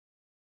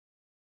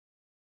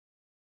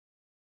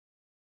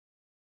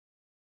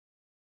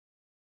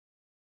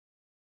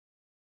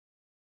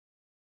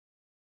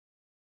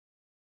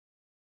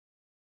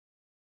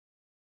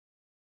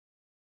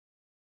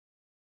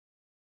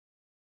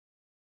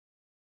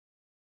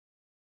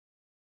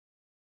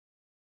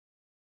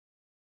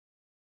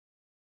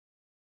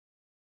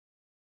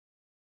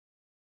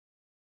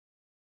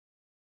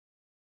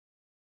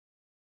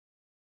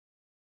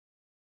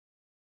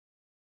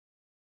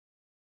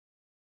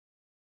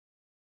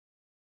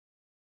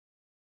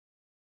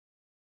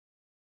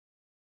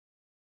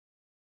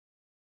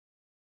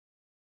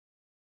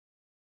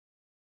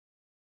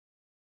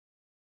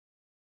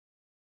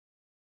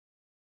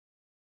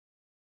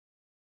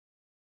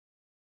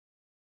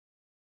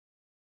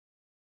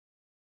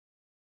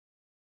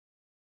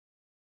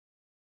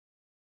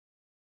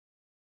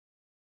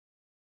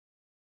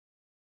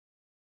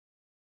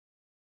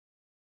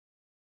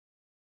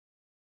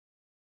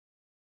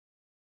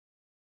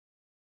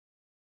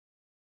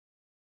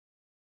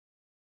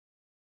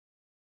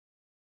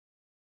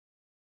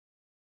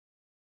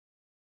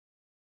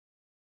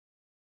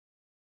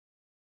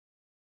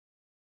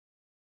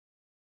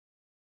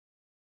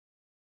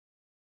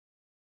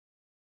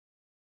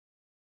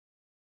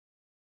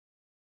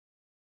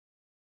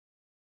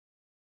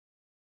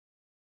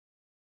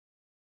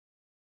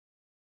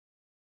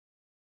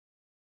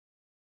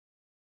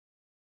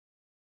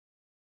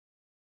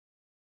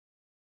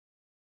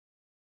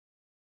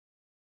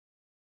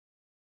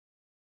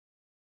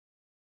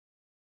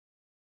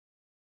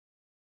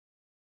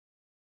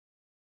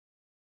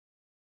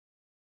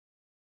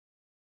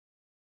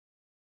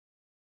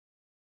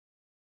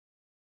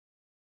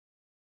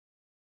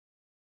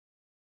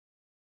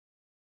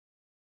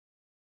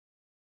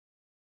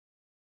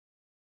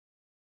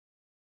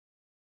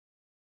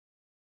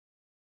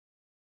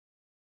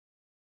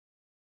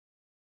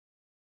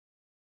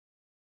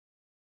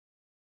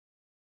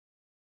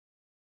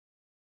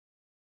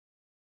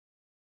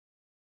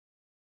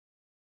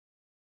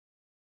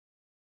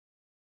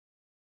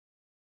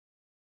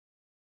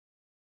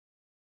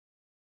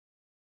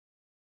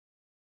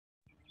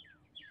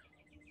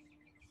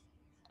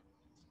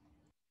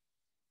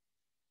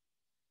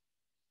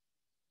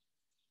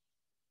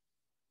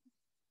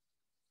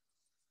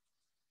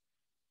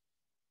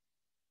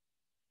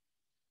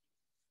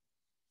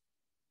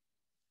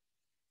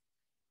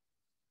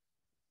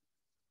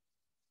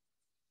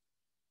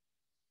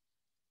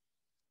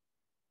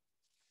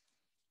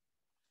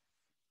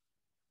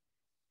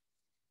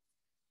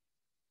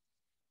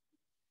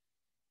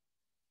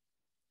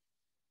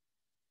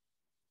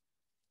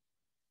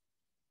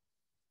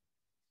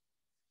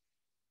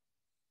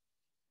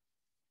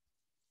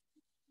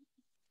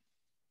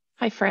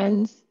Hi,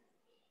 friends.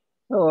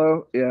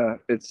 Hello. Yeah,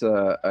 it's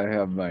I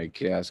have my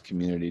chaos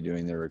community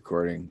doing the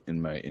recording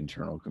in my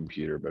internal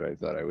computer, but I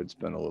thought I would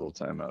spend a little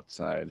time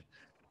outside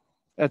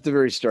at the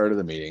very start of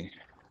the meeting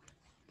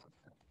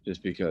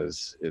just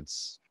because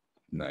it's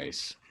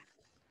nice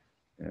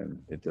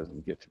and it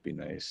doesn't get to be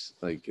nice.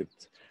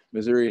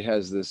 Missouri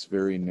has this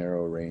very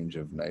narrow range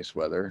of nice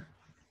weather.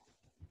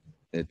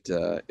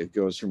 It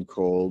goes from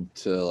cold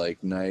to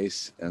like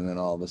nice, and then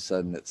all of a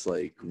sudden it's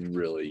like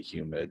really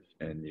humid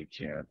and you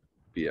can't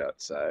be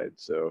outside.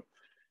 So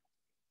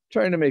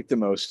trying to make the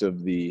most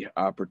of the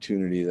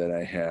opportunity that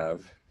I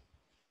have.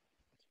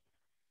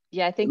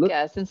 Yeah, I It think look,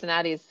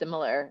 Cincinnati is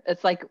similar.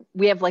 It's like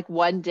we have like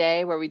one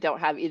day where we don't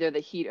have either the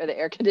heat or the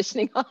air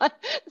conditioning on.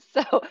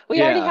 So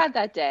we already yeah, had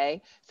that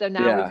day. So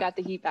now we've yeah, got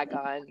the heat back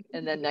on,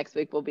 and then next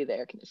week will be the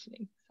air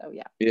conditioning. So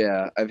yeah.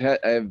 yeah.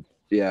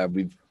 Yeah,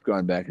 we've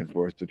gone back and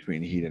forth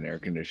between heat and air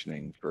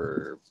conditioning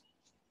for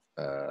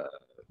uh,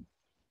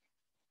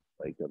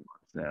 like a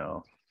month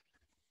now.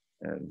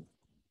 And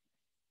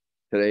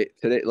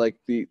today, like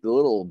the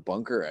little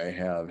bunker I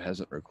have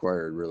hasn't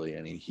required really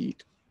any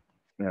heat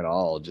at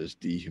all,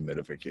 just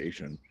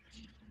dehumidification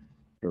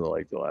for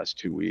the last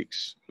 2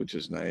 weeks, which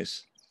is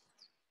nice.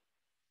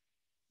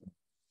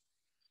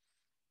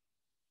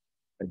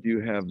 I do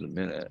have the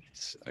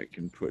minutes I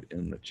can put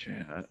in the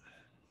chat.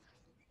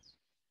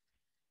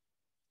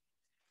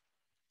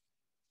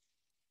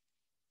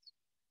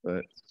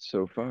 But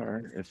so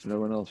far, if no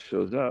one else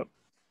shows up,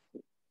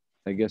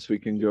 I guess we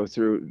can go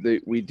through.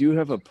 We do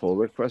have a pull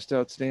request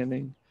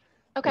outstanding.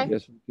 I Okay.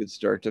 guess we could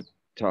start to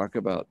talk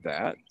about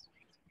that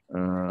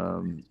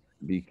um,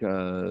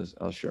 because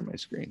I'll share my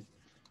screen.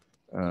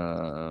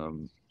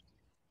 Um,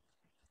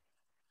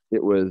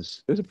 it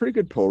was a pretty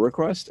good pull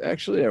request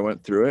actually. I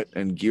went through it,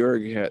 and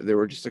Georg had there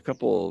were just a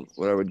couple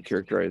what I would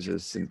characterize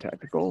as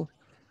syntactical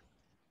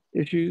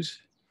issues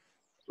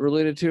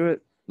related to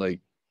it, like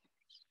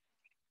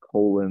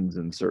colons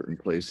in certain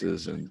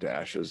places and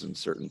dashes in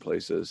certain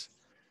places,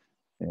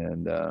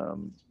 and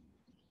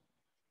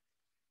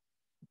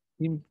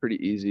seemed pretty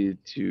easy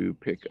to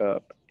pick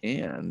up.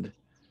 And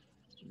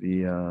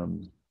the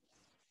um,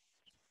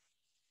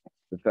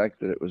 the fact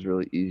that it was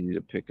really easy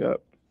to pick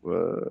up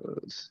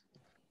was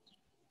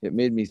it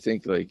made me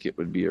think like it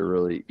would be a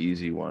really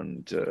easy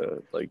one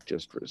to like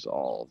just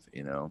resolve,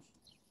 you know.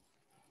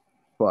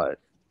 But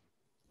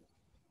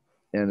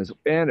and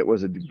it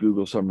was a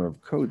Google Summer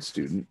of Code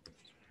student.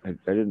 I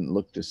didn't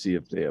look to see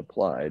if they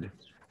applied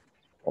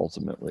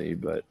ultimately,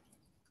 but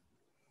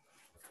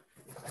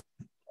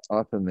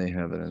often they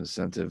have an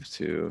incentive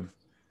to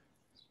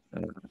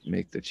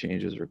make the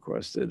changes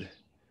requested.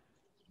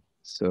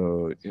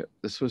 So yeah,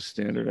 this was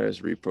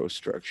standardized repo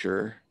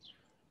structure.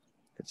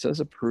 It says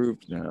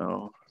approved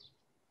now.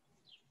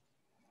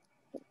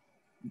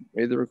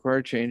 Made the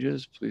required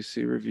changes. Please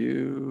see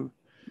review.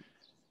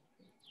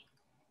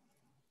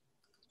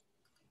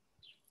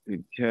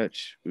 Good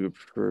catch. We would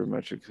prefer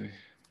metrically.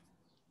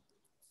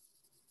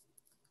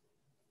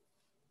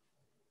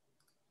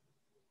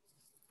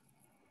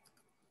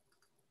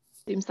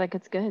 Seems like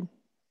it's good.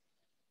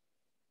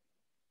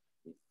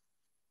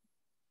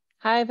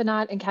 Hi,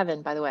 Vinod and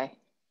Kevin, by the way.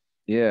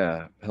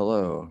 Yeah.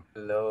 Hello.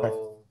 Right.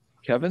 Hello.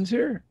 Kevin's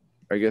here.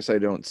 I guess I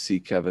don't see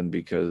Kevin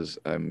because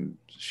I'm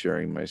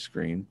sharing my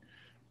screen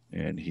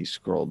and he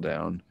scrolled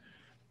down.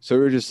 So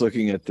we're just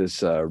looking at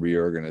this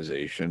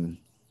reorganization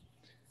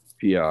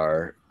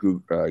PR.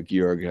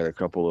 Georg had a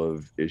couple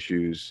of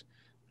issues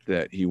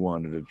that he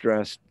wanted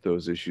addressed.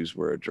 Those issues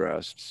were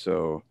addressed.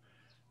 So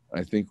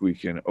I think we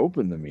can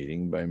open the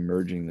meeting by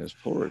merging this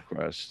pull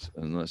request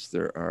unless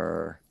there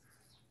are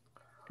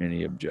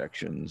any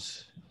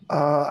objections.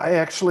 I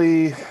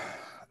actually,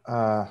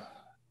 uh,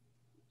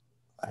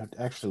 I'd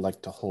actually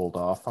like to hold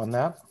off on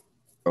that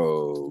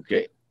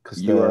Okay.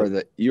 because You are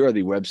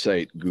the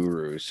website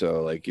guru.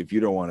 So like if you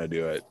don't want to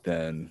do it,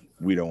 then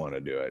we don't want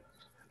to do it.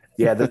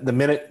 the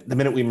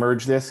minute we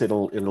merge this,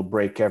 it'll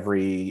break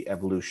every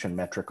evolution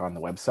metric on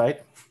the website,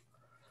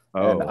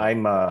 and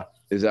Oh,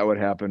 is that what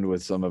happened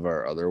with some of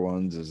our other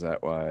ones? Is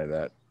that why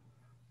that?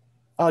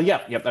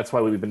 yeah, that's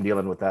why we've been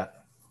dealing with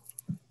that.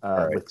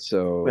 All right. With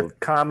So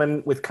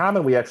common, we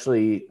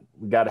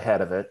got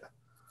ahead of it.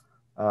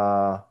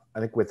 I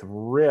think with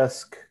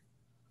risk,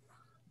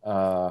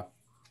 uh,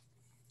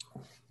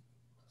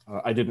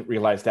 I didn't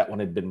realize that one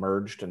had been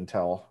merged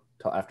until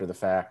after the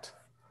fact.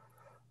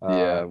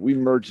 yeah, we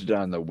merged it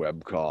on the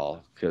web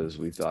call because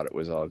we thought it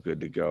was all good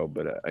to go,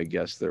 but I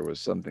guess there was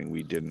something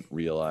we didn't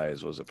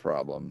realize was a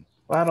problem.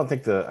 Well, I don't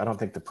think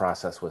the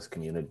process was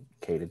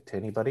communicated to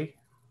anybody.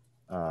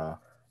 Uh,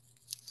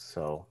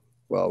 so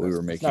Well, we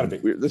were it's not a making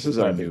big this is it's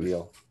not our a big new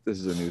deal. this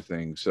is a new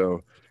thing.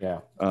 So, Yeah.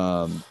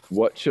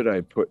 what should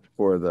I put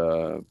for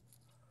the?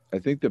 I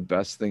think the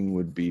best thing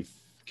would be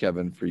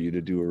Kevin for you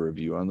to do a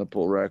review on the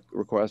pull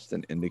request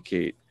and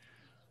indicate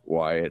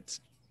why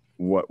it's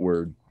what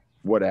we're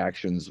what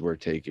actions we're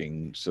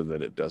taking so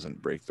that it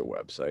doesn't break the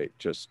website,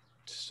 just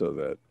so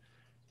that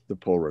the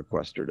pull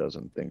requester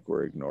doesn't think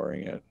we're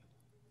ignoring it.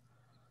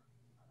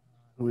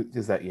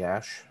 Is that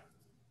Yash?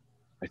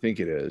 I think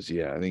it is.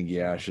 Yeah, I think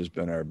Yash has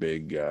been our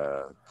big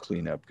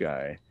cleanup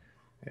guy.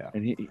 Yeah.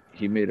 And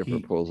he made a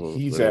proposal.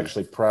 He's that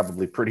actually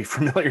probably pretty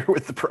familiar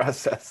with the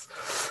process.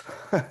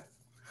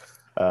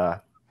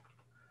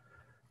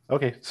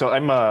 Okay, so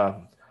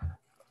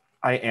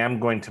I am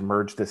going to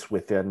merge this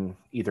within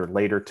either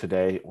later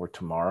today or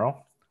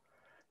tomorrow.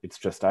 It's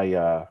just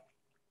I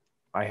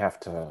have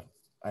to.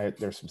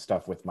 There's some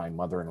stuff with my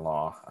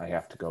mother-in-law. I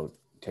have to go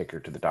take her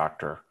to the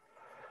doctor.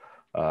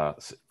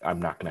 So I'm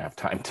not going to have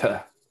time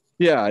to.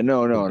 Yeah,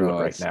 no, do it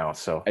right now.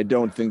 So I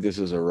don't think this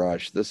is a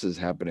rush. This is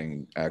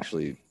happening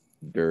actually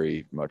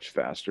very much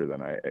faster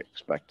than I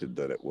expected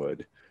that it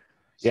would.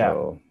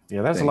 So,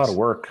 yeah, that's a lot of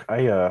work.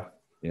 Yeah.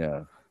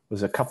 It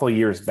was a couple of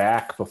years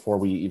back before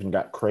we even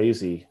got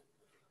crazy.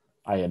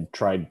 I had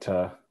tried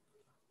to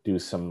do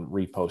some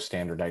repo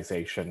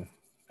standardization,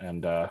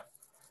 and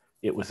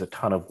it was a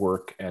ton of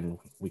work, and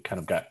we kind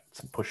of got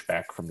some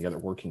pushback from the other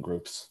working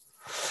groups.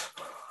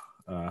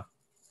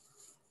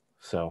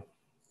 So,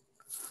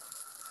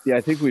 yeah,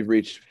 I think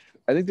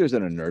there's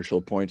an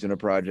inertial point in a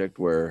project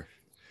where,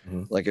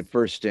 like, at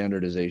first,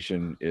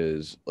 standardization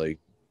is like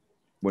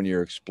when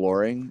you're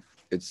exploring,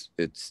 its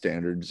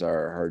standards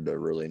are hard to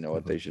really know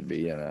what they should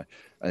be, and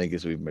I think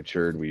as we've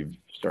matured, we've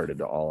started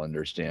to all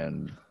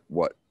understand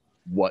what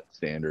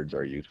standards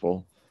are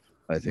useful.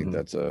 I think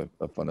that's a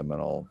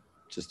fundamental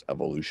just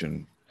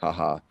evolution,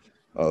 of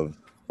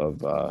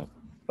the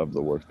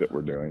work that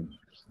we're doing.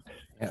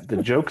 Yeah,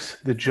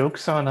 the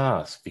joke's on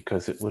us,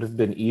 because it would have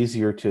been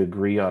easier to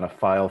agree on a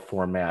file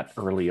format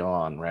early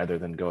on rather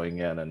than going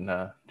in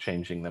and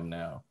changing them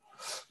now.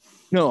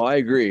 No, I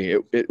agree.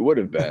 It would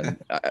have been.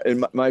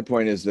 And my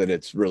point is that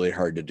it's really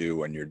hard to do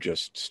when you're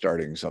just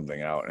starting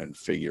something out and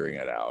figuring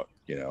it out,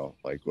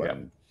 like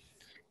when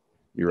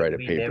you write a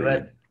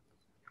paper.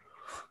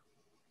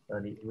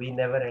 We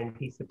never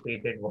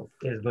anticipated what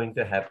is going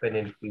to happen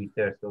in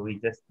future. So we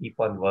just keep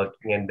on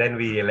working, and then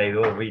we realize,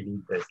 oh, we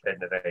need the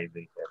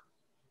standardization.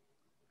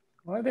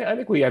 Well, I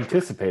think we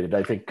anticipated.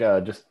 I think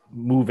just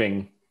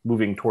moving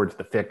towards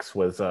the fix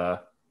was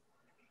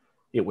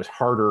it was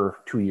harder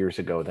 2 years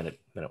ago than it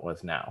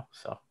was now.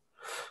 So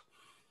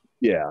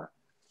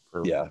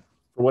for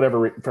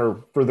whatever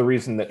for the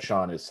reason that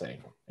Sean is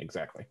saying.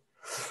 Exactly.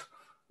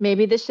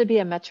 Maybe this should be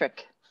a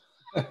metric.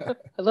 The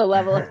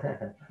level of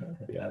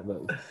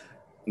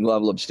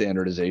level of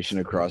standardization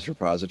across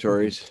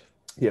repositories.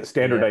 Yeah,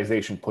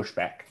 standardization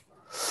pushback.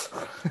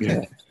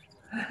 Yeah.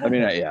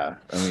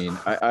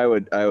 I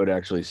would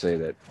actually say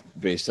that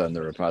based on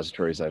the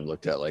repositories I've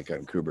looked at, like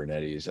on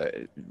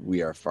Kubernetes,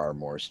 we are far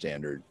more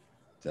standard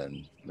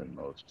than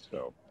most.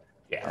 So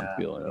yeah,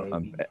 I'm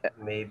feeling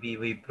maybe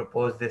we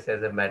propose this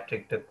as a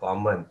metric to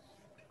common,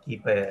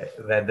 keep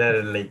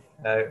whether like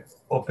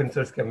open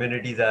source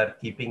communities are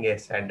keeping a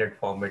standard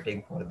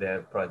formatting for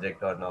their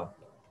project or not.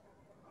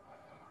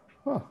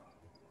 Huh.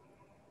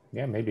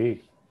 Yeah,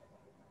 maybe.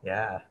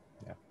 Yeah.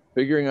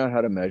 Figuring out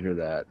how to measure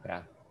that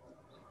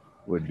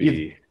would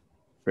be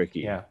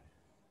tricky. Yeah.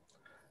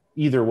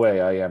 Either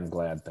way, I am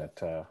glad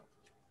that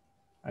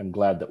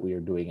we are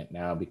doing it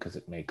now, because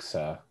it makes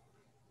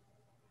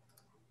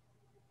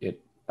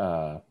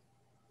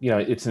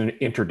it's an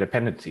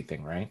interdependency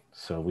thing, right?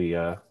 So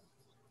if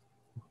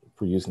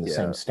we're using the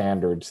same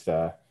standards,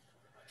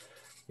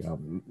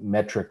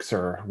 metrics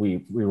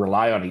we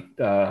rely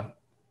on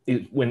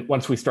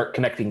once we start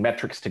connecting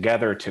metrics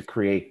together to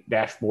create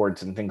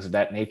dashboards and things of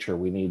that nature,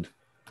 we need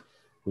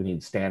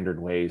standard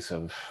ways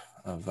of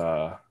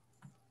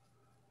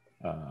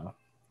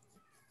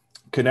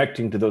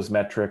connecting to those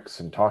metrics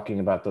and talking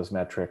about those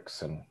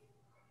metrics. And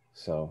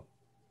so,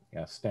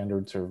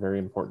 standards are very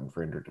important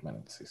for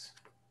interdependencies.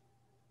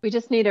 We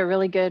just need a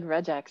really good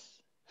regex.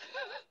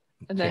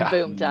 And then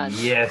boom, done.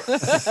 Yes.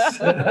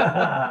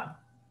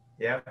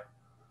 Yeah,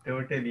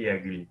 totally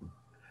agree.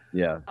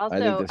 Yeah.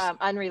 Also,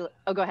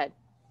 go ahead.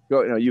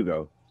 No, you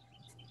go.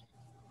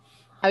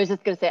 I was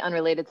just going to say,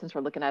 unrelated, since we're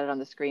looking at it on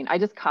the screen, I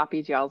just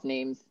copied y'all's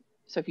names.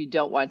 So if you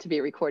don't want it to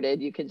be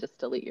recorded, you can just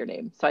delete your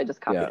name. So I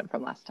just copied them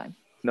from last time.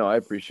 No, I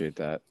appreciate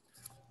that.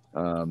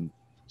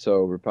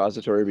 So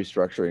repository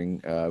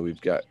restructuring,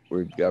 we've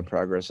got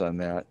progress on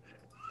that.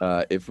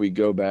 If we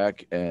go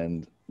back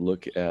and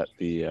look at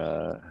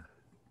the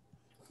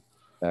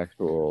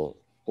actual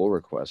pull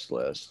request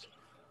list,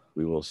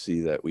 we will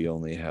see that we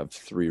only have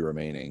 3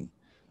 remaining.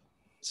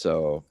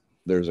 So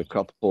there's a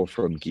couple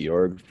from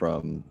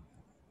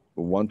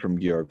one from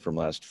Georg from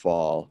last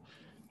fall,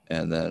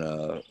 and then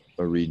a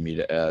README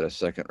to add a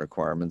second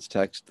requirements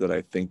text that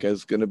I think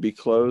is going to be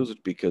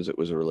closed because it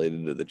was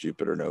related to the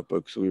Jupyter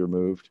notebooks we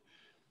removed.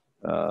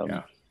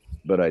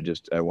 But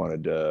I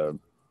wanted to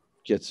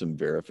get some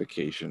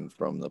verification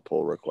from the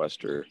pull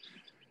requester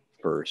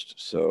first.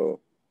 So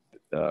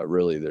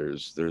really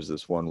there's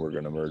this one we're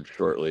going to merge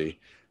shortly,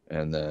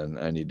 and then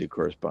I need to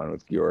correspond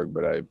with Georg,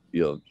 but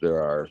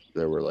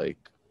there were like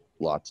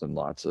lots and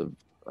lots of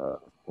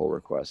pull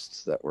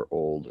requests that were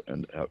old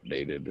and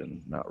outdated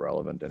and not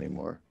relevant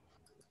anymore.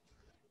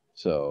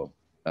 So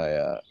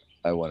I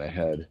went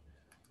ahead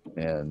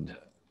and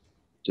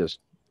just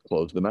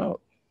closed them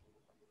out.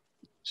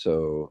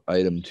 So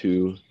item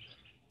 2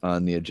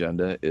 on the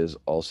agenda is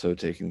also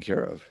taken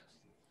care of.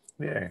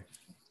 Yeah.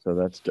 So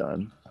that's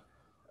done.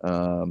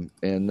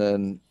 And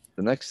then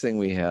the next thing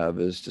we have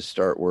is to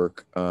start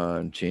work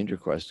on change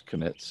request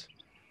commits.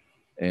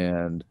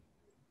 And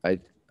I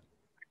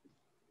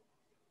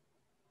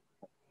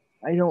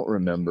don't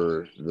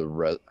remember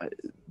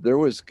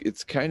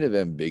it's kind of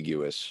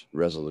ambiguous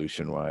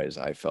resolution wise,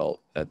 I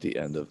felt at the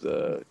end of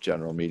the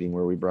general meeting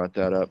where we brought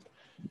that up,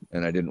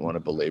 and I didn't want to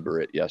belabor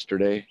it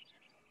yesterday.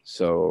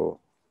 So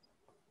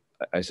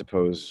I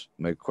suppose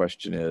my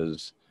question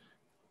is,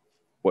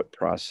 what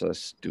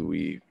process do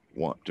we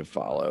want to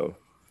follow?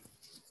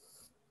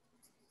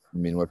 I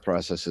mean, what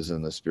process is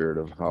in the spirit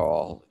of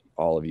how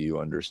all of you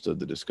understood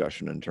the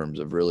discussion in terms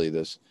of really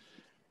this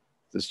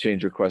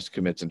change request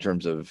commits in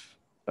terms of,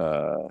 wait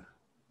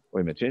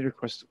a minute, change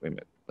request, wait a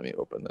minute, let me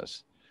open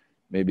this.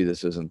 Maybe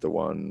this isn't the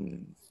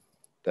one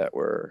that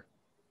we're,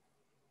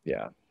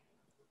 yeah.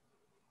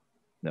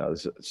 No,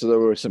 so there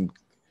were some,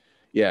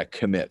 yeah,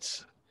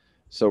 commits.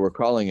 So we're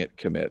calling it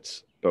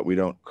commits, but we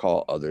don't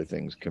call other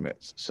things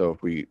commits. So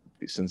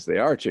since they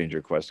are change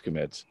request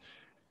commits,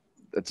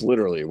 that's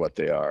literally what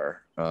they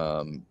are.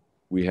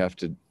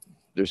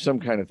 There's some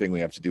kind of thing we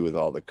have to do with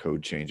all the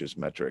code changes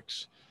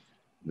metrics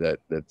that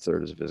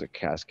serves as a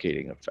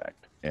cascading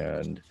effect.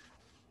 And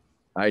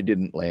I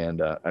didn't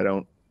land, I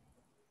don't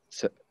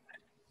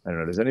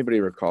know, does anybody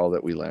recall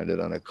that we landed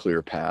on a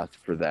clear path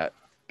for that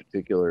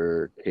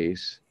particular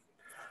case?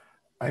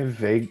 I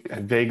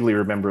vaguely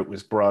remember it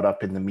was brought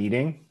up in the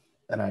meeting,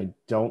 and I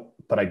don't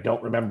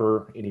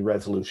remember any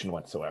resolution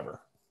whatsoever.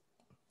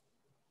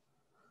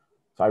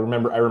 So I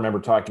remember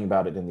talking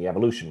about it in the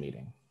evolution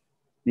meeting.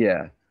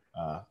 Yeah.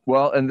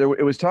 Well, and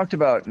it was talked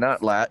about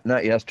not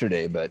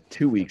yesterday, but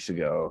 2 weeks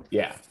ago.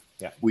 Yeah.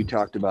 We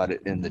talked about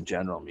it in the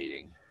general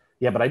meeting.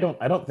 Yeah, but I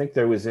don't think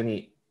there was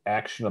any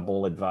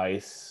actionable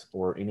advice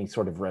or any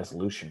sort of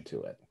resolution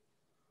to it.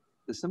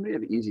 Does somebody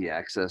have easy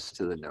access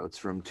to the notes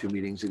from 2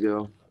 meetings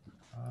ago?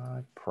 I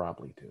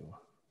probably do.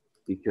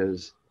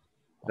 Because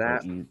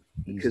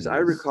I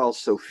recall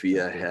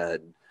Sophia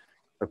had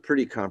a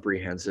pretty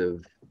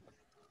comprehensive,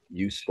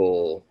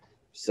 useful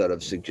set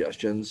of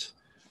suggestions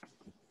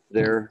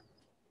there,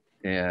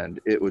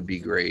 and it would be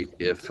great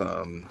if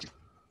I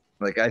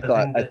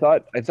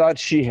thought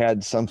she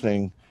had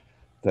something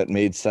that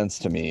made sense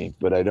to me,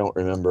 but I don't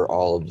remember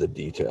all of the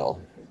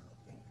detail.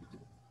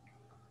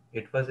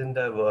 It was in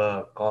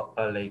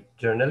the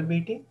journal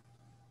meeting.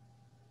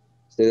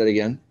 Say that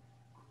again.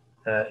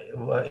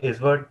 This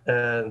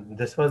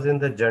was in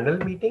the journal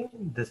meeting,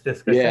 this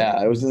discussion? Yeah,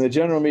 I was in the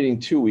general meeting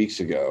 2 weeks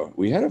ago.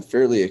 We had a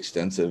fairly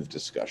extensive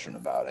discussion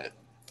about it.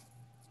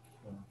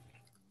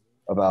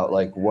 About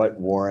like what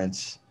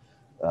warrants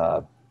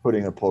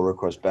putting a pull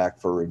request back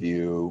for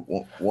review.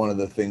 One of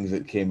the things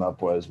that came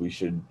up was we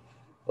should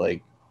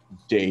like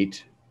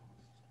date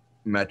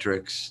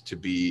metrics to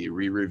be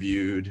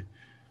re-reviewed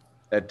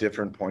at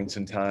different points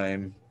in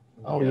time.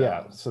 Oh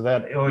yeah. So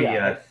that. Oh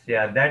yeah.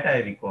 Yes, that I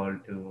recall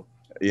too.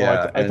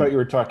 Yeah, I thought you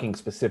were talking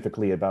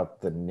specifically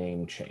about the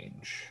name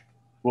change.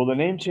 Well, the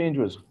name change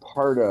was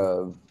part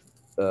of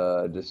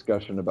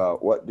discussion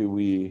about what do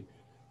we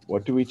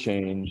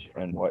change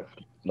and what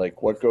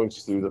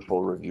goes through the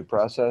full review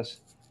process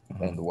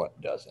and what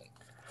doesn't.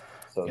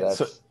 So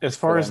as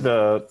far as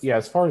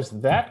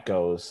that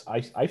goes,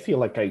 I feel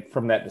like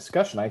from that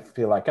discussion, I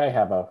feel like I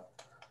have a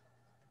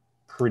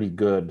pretty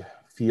good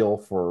feel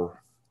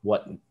for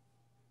what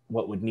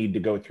would need to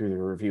go through the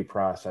review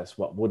process,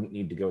 what wouldn't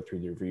need to go through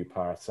the review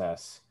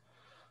process.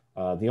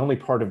 The only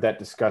part of that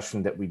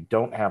discussion that we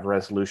don't have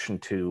resolution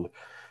to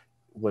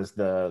was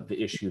the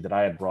issue that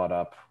I had brought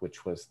up,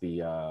 which was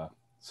the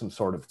some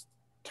sort of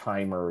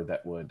timer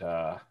that would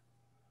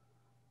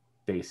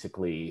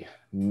basically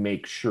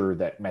make sure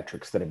that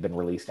metrics that have been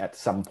released at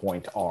some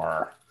point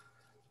are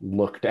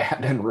looked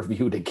at and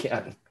reviewed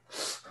again,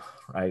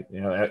 right?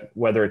 You know,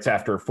 whether it's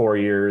after 4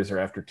 years or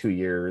after 2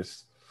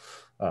 years.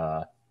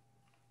 And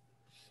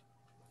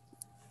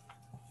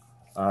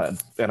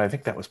I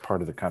think that was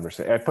part of the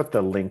conversation. I put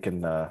the link in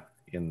the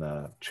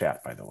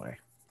chat, by the way.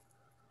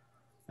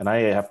 And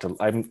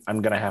I'm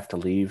going to have to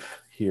leave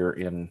here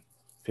in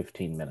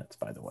 15 minutes,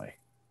 by the way.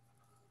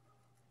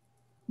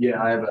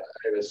 Yeah, I have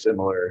a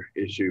similar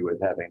issue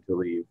with having to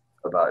leave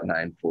about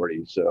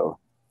 9:40. So,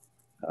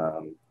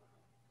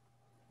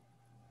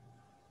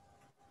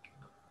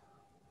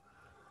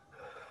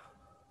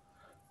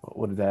 what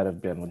would that have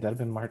been? Would that have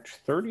been March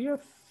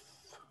 30th?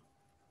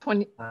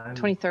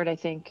 23rd, I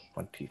think.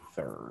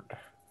 23rd.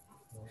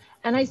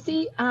 And I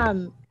see,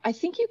 I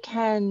think you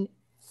can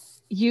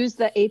use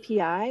the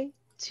API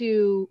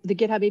the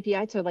GitHub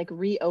API to like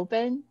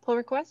reopen pull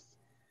requests.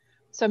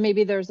 So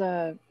maybe there's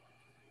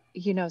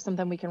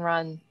something we can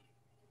run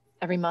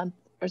every month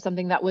or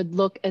something that would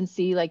look and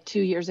see like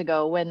 2 years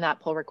ago when that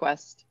pull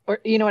request, or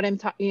you know what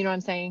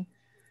I'm saying?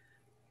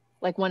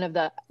 Like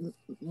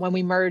when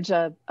we merge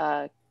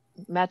a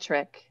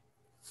metric,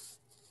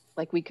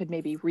 like we could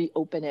maybe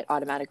reopen it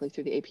automatically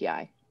through the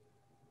API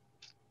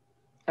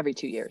every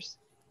 2 years.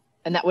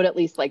 And that would at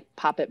least like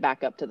pop it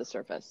back up to the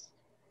surface.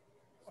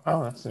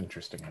 Oh, that's an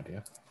interesting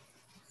idea.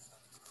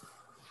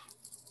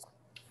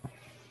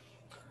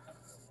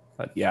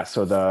 But yeah,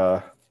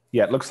 so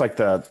it looks like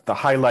the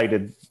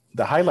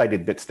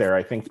highlighted bits there.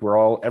 I think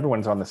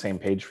everyone's on the same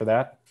page for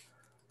that.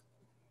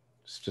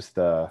 It's just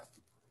the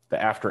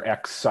after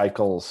X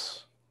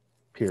cycles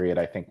period.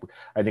 I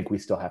think we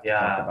still have to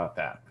talk about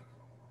that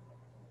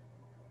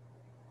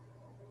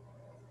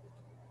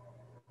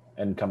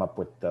and come up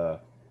with the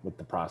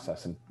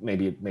process, and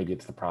maybe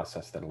it's the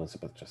process that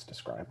Elizabeth just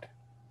described.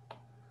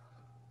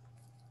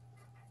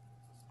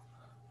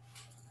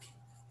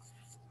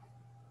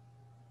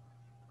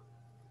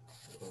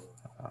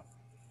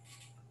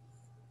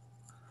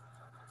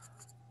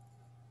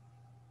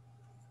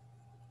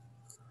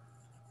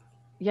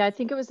 Yeah, I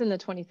think it was in the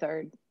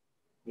 23rd.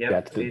 Yeah,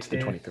 it's the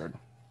 23rd.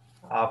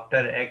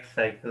 After X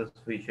cycles,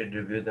 we should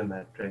review the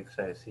metrics.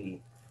 I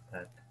see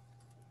that.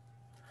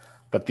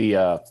 But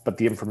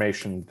the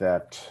information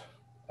that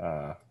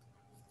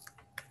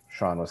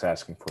Sean was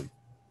asking for,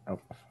 oh,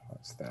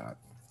 what's that?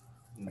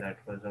 That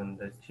was on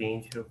the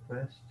change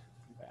request.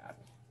 That.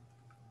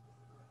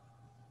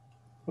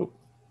 Oh.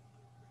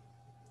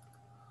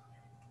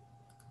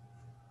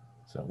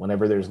 So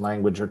whenever there's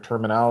language or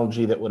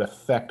terminology that would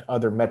affect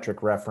other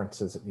metric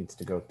references, it needs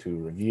to go to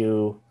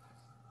review.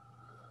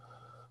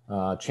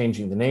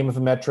 Changing the name of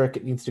a metric,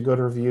 it needs to go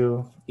to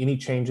review. Any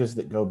changes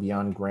that go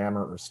beyond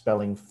grammar or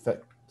spelling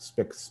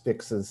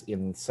fixes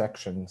in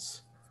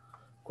sections,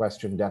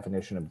 question,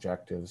 definition,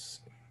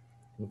 objectives,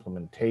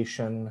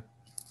 implementation.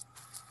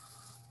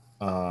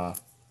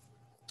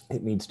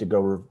 It needs to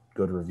go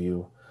to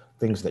review.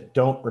 Things that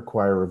don't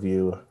require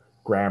review,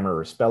 grammar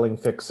or spelling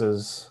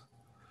fixes,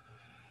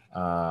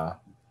 updates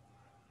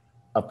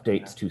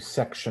to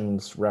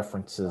sections,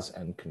 references,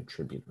 and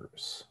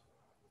contributors.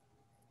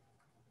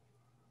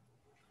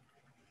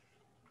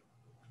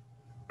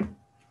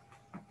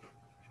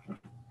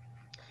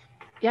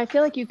 Yeah, I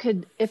feel like you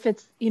could, if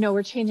it's,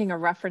 we're changing a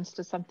reference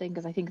to something,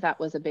 because I think that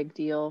was a big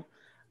deal.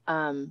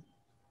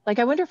 Like,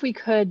 I wonder if we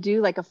could do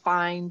like a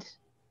find,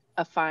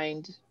 like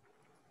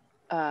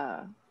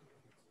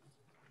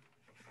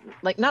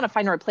not a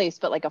find and replace,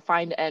 but like a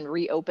find and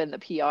reopen the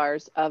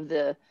PRs of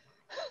the,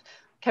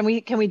 can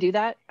we do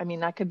that? I mean,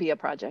 that could be a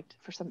project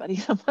for somebody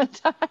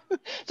sometime.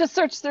 Just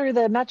search through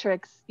the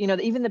metrics,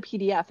 even the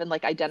PDF, and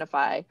like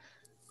identify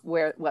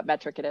what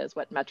metric it is,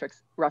 what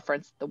metrics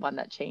reference the one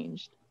that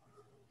changed.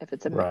 If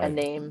it's a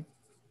name.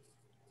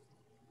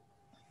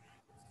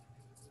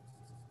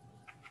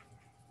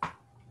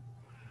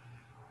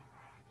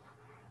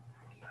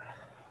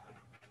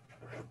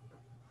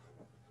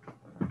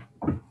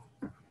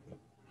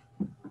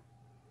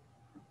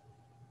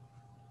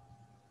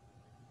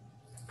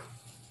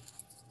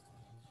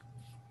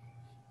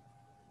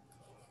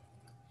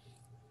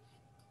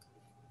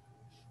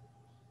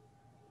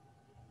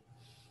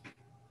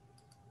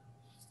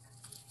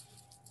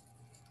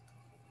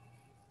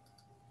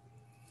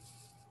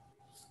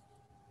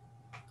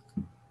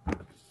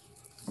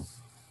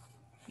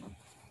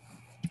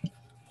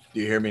 Do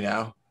you hear me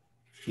now?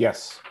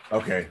 Yes.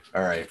 Okay.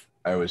 All right.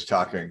 I was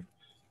saying,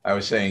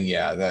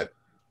 yeah,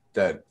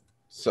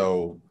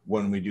 so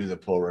when we do the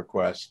pull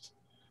request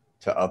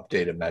to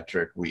update a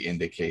metric, we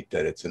indicate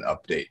that it's an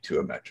update to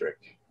a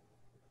metric.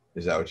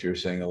 Is that what you were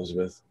saying,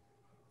 Elizabeth?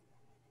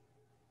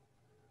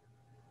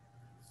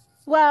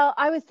 Well,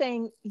 I was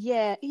saying,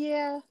 yeah,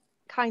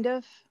 kind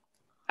of.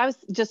 I was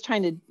just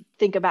trying to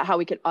think about how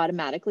we could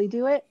automatically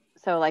do it.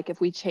 So like if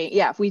we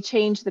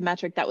change the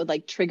metric, that would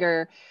like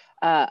trigger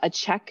a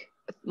check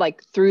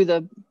like through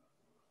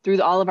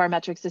all of our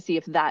metrics to see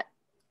if that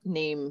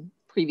name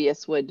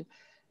previous would,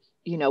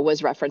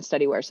 was referenced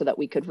anywhere, so that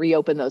we could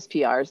reopen those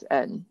PRs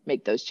and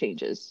make those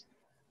changes.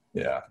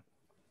 Yeah.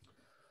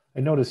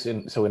 I notice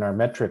in our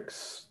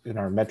metrics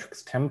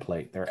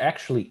template, there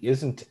actually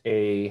isn't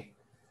through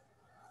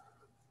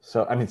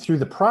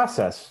the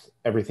process,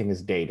 everything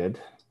is dated.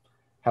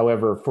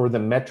 However, for the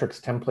metrics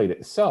template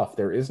itself,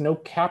 there is no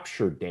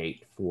capture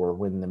date for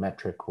when the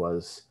metric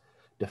was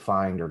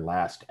defined or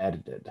last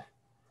edited.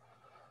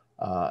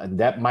 And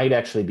that might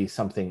actually be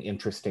something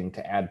interesting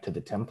to add to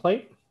the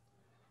template,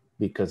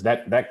 because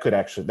that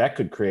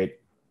could create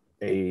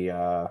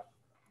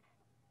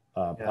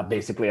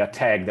basically a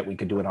tag that we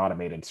could do an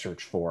automated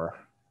search for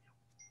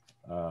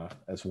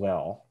as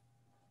well.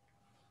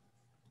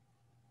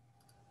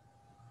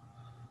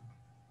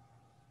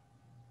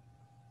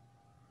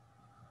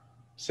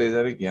 Say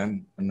that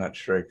again. I'm not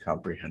sure I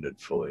comprehended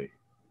fully.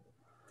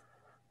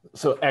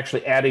 So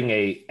actually adding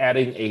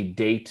a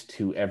date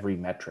to every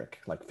metric,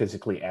 like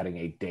physically adding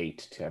a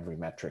date to every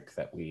metric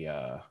that we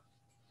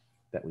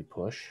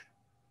push.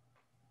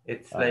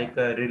 It's like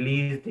a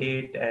release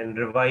date and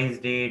revise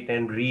date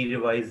and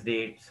re-revise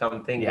date,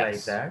 something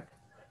like that.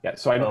 Yeah.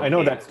 So I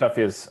know that stuff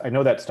is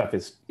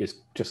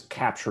just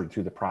captured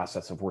through the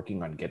process of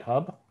working on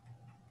GitHub.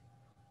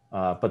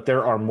 But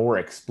there are more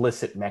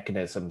explicit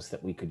mechanisms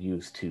that we could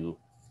use to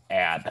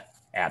add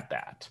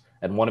that.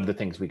 And one of the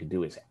things we could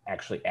do is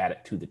actually add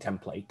it to the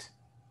template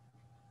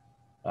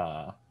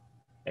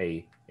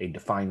a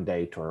defined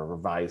date or a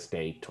revised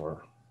date,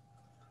 or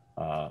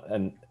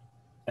and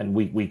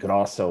we could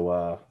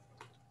also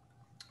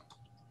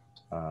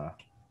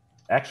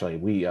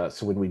actually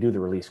so when we do the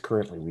release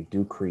currently, we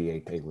do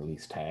create a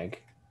release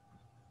tag.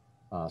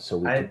 So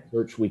we could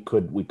search. We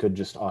could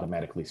just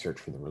automatically search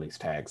for the release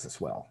tags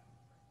as well.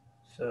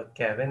 So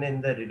Kevin,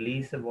 in the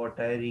release, what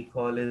I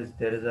recall is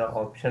there is an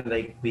option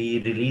like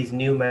we release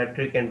new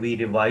metric and we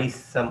revise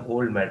some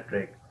old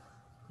metric.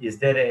 Is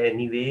there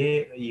any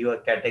way you are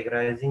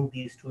categorizing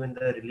these two in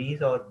the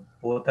release, or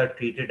both are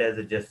treated as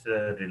just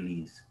a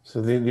release?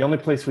 So the only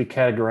place we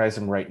categorize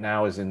them right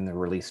now is in the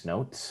release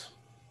notes.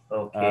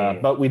 Okay.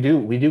 But we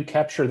do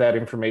capture that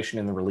information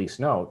in the release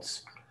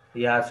notes.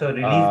 Yeah, so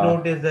release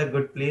note is a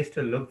good place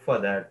to look for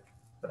that.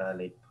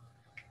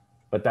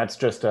 But that's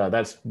just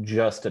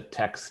a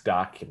text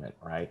document,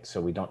 right? So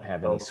we don't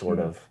have any sort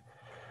of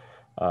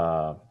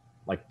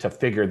like to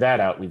figure that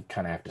out. We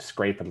kind of have to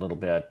scrape it a little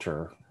bit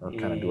or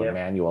kind of do a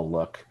manual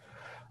look.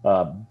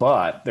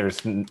 But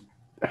there's,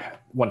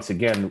 once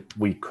again,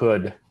 we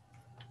could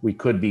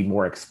be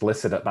more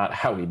explicit about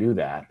how we do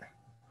that.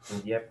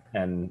 Yep.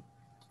 And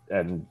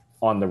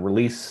on the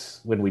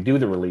release, when we do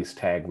the release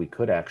tag, we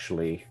could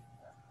actually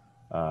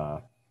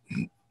add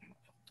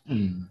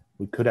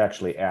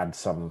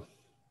some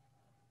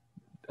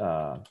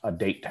a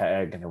date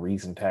tag and a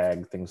reason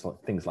tag,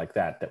 things like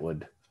that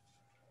would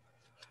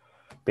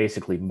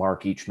basically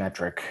mark each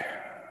metric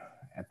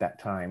at that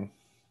time.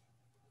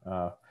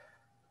 But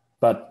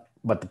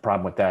the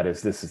problem with that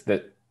is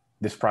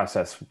this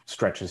process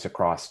stretches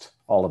across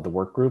all of the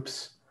work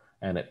groups,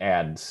 and it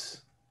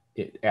adds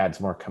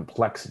more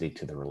complexity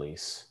to the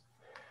release,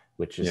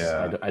 which is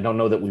I don't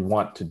know that we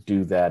want to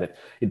do that.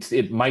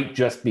 It might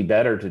just be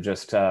better to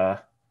just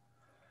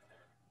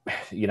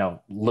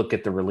look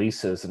at the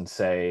releases and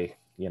say,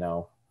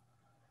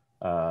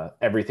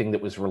 everything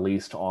that was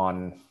released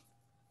on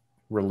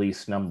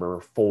release number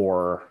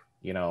 4,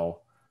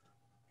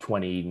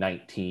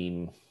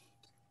 2019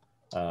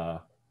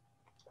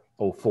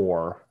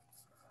 04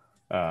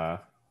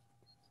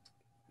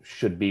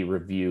 should be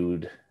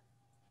reviewed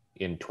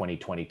in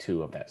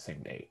 2022 of that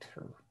same date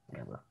or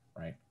whatever,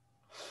 right?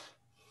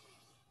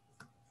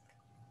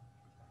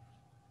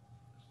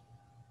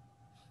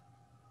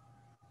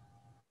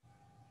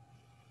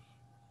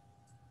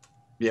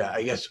 Yeah,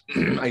 I guess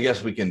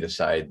we can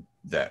decide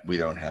that we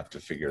don't have to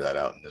figure that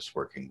out in this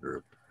working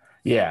group.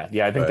 Yeah,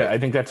 I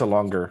think that's a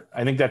longer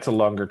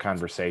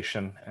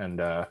conversation,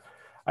 and I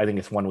think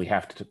it's one we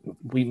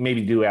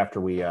maybe do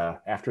after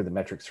the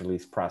metrics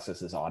release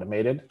process is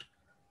automated.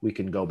 We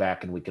can go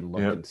back and we can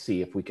look and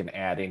see if we can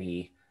add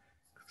any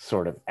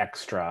sort of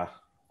extra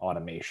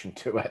automation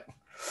to it,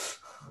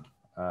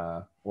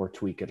 or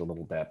tweak it a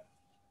little bit.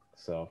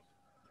 So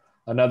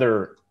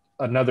another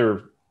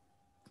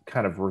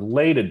kind of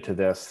related to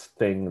this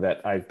thing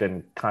that I've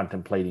been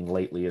contemplating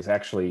lately is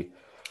actually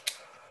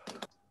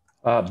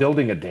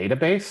building a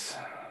database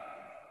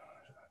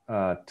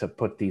to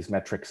put these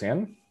metrics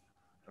in.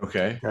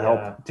 Okay.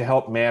 To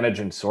help manage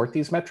and sort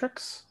these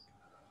metrics.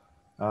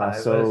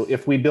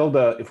 If we build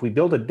a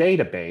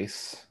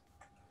database,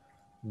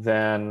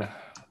 then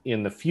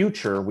in the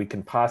future we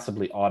can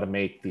possibly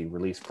automate the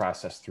release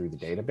process through the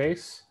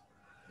database.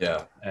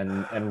 Yeah.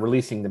 And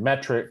releasing the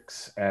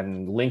metrics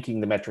and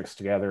linking the metrics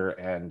together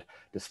and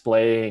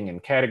displaying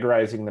and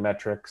categorizing the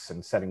metrics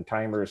and setting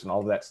timers and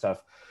all of that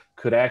stuff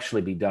could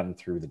actually be done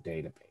through the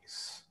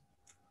database.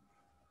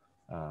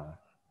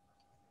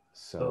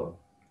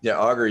 Yeah,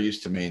 Augur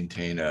used to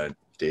maintain a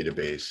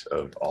database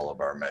of all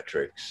of our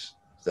metrics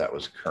that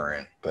was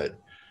current, but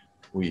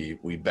we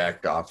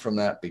backed off from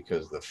that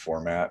because the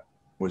format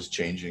was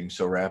changing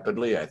so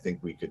rapidly. I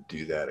think we could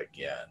do that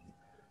again.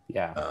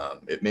 Yeah.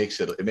 It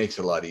makes it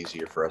a lot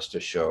easier for us to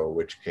show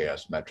which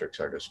CHAOSS metrics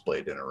are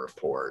displayed in a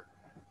report.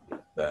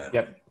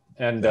 Yep.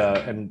 And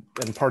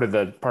part of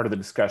the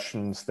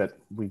discussions that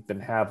we've been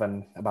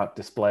having about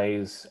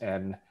displays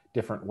and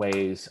different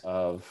ways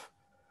of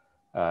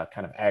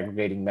kind of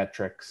aggregating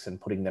metrics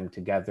and putting them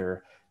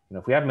together.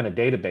 If we have them in a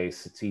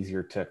database, it's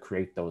easier to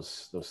create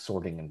those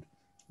sorting and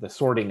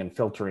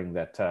filtering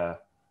that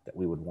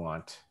we would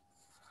want.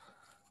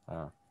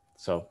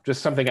 So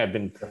just something I've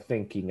been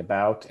thinking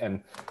about,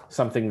 and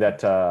something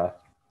that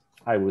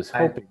I was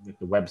hoping that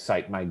the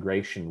website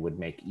migration would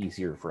make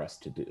easier for us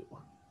to do.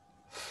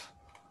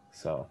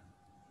 So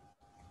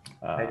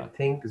I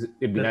think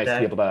it'd be nice to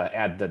be able to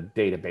add the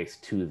database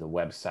to the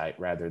website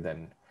rather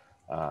than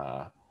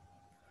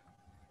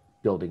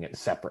building it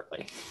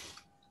separately.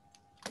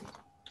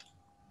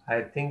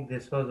 I think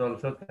this was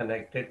also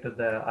connected to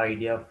the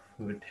idea of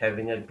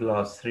having a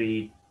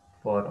glossary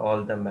for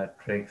all the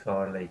metrics,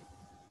 or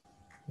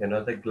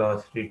the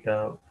glossary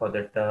term for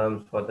the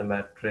terms for the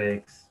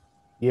metrics.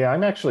 Yeah,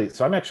 I'm actually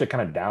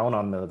kind of down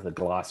on the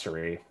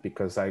glossary,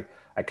 because I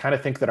kind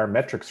of think that our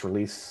metrics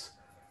release,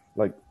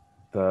 when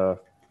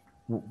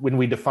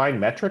we define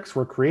metrics,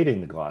 we're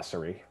creating the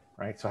glossary,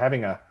 right? So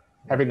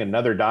having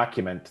another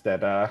document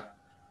that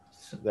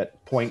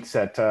points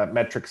at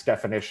metrics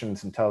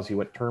definitions and tells you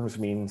what terms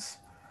means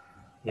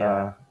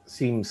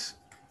seems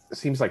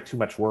like too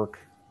much work.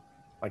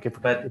 Like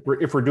But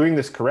if we're doing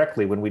this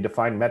correctly, when we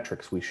define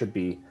metrics, we should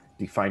be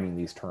defining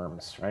these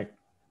terms, right?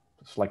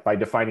 It's like by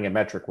defining a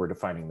metric, we're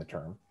defining the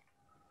term.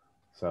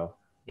 So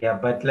yeah,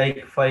 but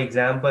like for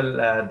example,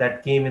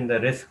 that came in the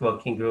risk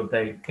working group.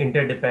 Like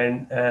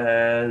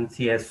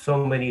interdependency has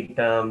so many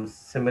terms.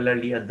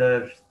 Similarly,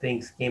 other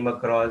things came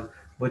across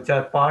which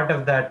are part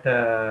of that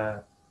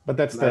but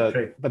that's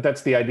metric.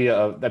 the idea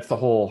of, that's the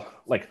whole,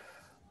 like,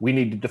 we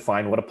need to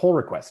define what a pull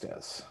request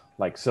is,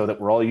 like, so that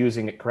we're all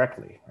using it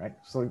correctly, right?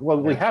 So, well,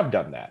 we Yeah. have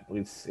done that.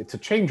 It's a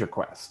change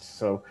request,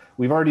 so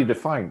we've already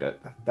defined it.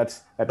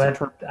 That's a But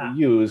term we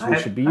use. We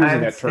should be using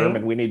I'm that term, saying,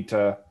 and we need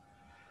to.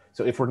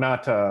 So if we're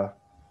not,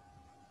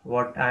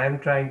 what I'm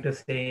trying to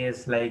say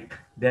is like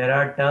there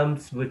are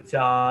terms which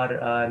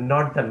are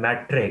not the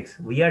matrix.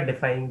 We are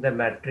defining the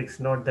matrix,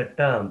 not the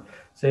term.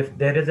 So if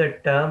there is a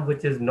term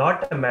which is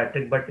not a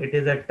metric, but it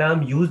is a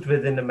term used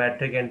within a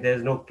metric and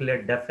there's no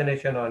clear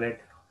definition on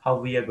it, how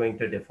we are going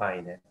to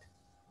define it?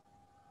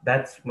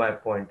 That's my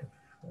point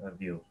of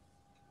view.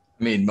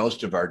 I mean,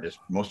 most of our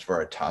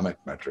atomic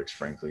metrics,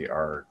 frankly,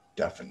 are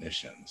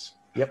definitions.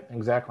 yep,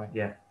 exactly.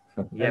 Yeah.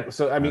 And Yeah.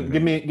 so I mean,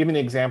 give me an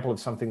example of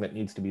something that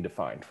needs to be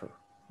defined for.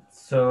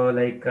 So,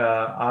 like,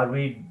 are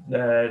we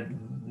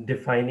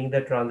defining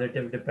the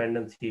transitive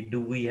dependency?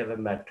 Do we have a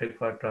metric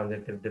for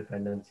transitive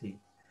dependency?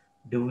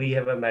 Do we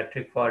have a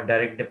metric for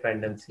direct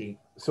dependency?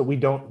 So we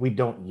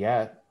don't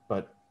yet,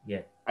 but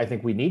Yeah. I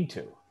think we need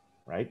to,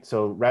 right?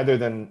 So rather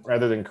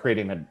than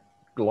creating a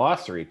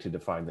glossary to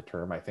define the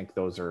term, I think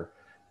those are,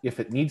 if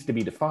it needs to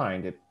be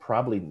defined, it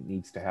probably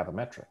needs to have a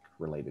metric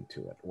related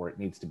to it, or it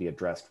needs to be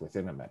addressed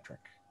within a metric.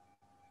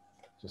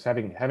 Just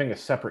having a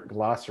separate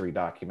glossary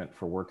document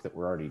for work that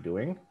we're already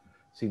doing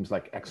seems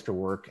like extra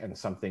work and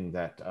something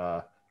that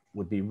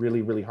would be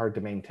really, really hard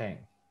to maintain.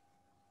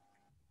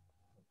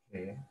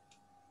 Okay.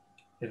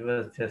 It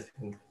was just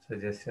a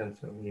suggestion,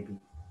 so maybe.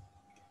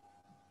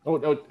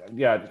 Oh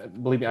yeah,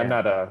 believe me, I'm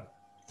not a.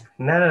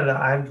 No.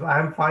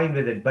 I'm fine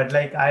with it. But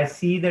like I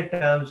see the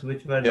terms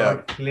which were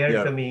not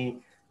clear to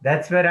me.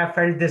 That's where I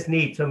felt this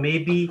need. So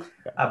maybe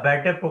a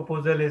better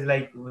proposal is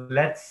like,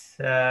 let's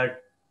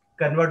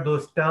convert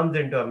those terms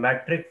into a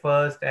metric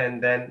first,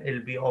 and then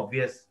it'll be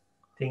obvious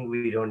thing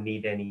we don't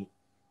need any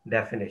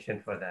definition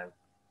for them.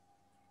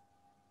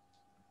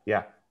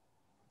 Yeah.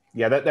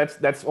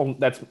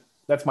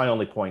 That's my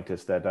only point,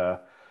 is that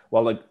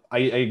well, like I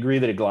agree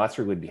that a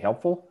glossary would be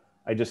helpful.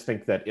 I just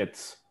think that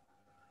it's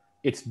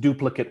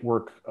duplicate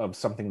work of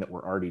something that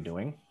we're already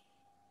doing.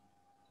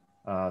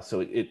 So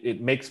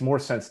it makes more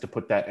sense to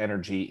put that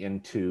energy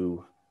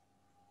into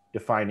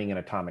defining an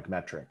atomic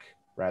metric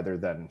rather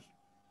than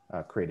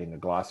creating a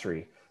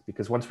glossary,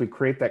 because once we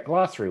create that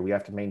glossary, we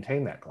have to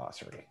maintain that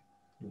glossary.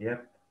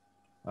 Yep.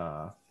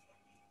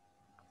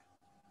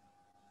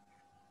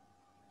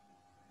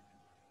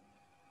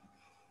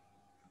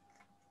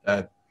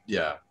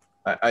 Yeah,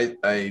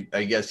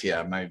 I guess,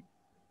 yeah, my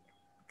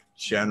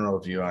general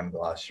view on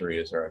glossary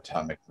is our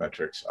atomic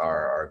metrics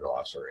are our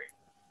glossary.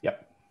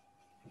 Yep.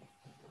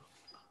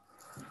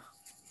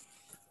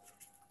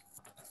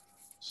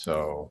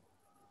 So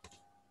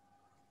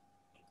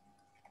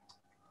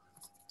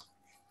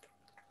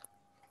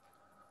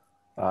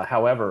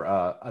however,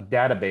 a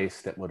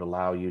database that would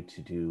allow you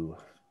to do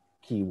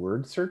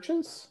keyword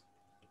searches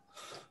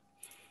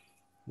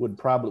would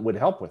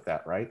help with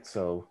that, right?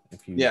 So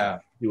if you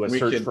do a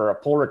search for a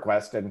pull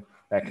request, and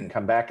that can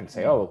come back and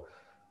say, oh,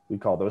 we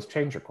call those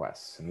change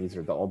requests, and these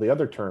are all the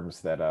other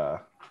terms that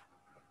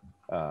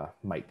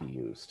might be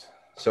used.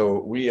 So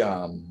we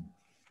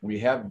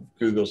have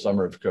Google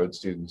Summer of Code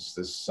students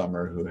this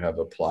summer who have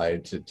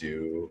applied to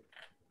do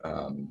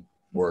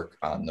work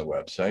on the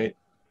website.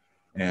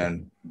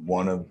 And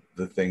one of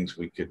the things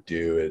we could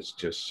do is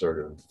just sort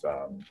of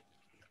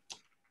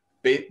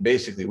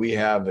basically, we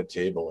have a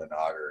table in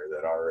Augur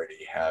that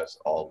already has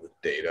all the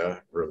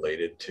data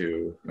related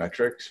to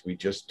metrics. We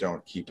just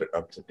don't keep it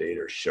up to date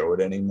or show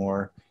it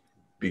anymore.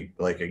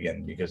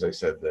 Again, because I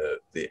said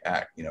the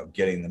act,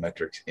 getting the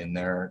metrics in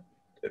there,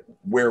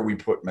 where we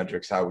put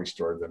metrics, how we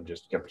stored them,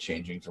 just kept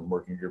changing from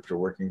working group to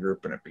working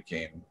group, and it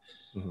became,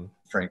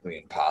 frankly,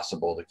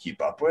 impossible to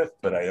keep up with.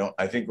 But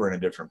I think we're in a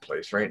different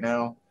place right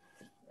now,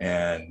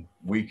 and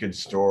we could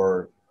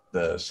store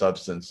the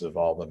substance of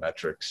all the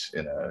metrics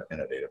in a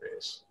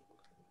database.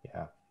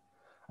 Yeah,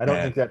 I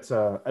don't think that's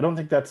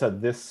a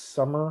this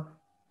summer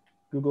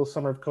Google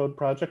Summer of Code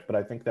project, but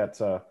I think that's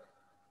a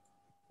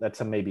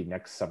maybe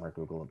next summer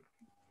Google.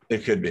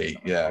 It could be,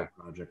 yeah,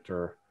 project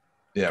or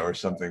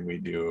something we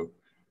do.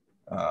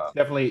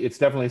 It's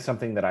definitely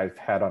something that I've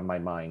had on my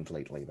mind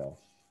lately, though.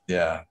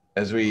 Yeah,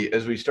 as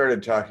we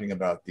started talking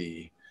about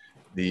the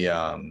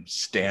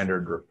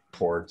standard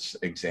reports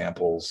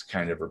examples,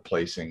 kind of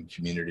replacing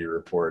community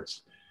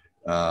reports,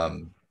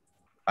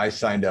 I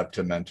signed up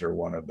to mentor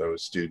one of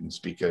those students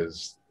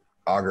because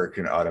Augur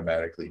can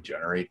automatically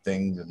generate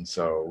things, and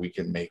so we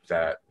can make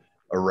that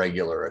a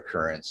regular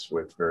occurrence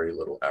with very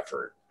little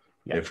effort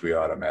if we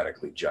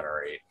automatically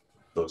generate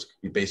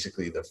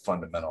basically the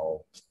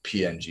fundamental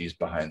PNGs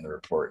behind the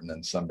report, and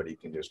then somebody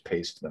can just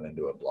paste them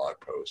into a blog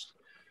post.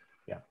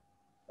 Yeah.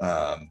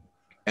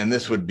 And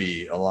this would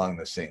be along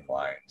the same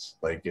lines.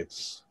 Like,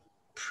 it's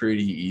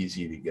pretty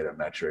easy to get a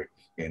metric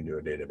into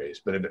a database,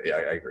 but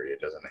I agree.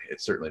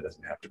 It certainly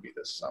doesn't have to be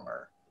this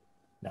summer.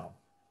 No.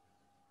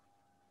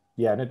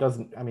 Yeah, and it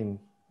doesn't, I mean,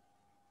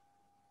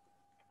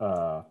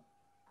 as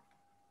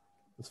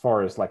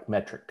far as like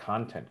metric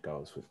content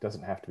goes, it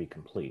doesn't have to be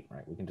complete,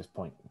 right? We can just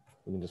put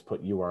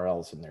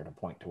URLs in there to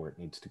point to where it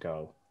needs to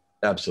go.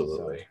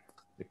 Absolutely. So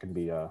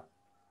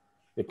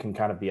it can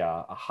kind of be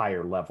a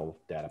higher level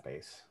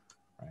database,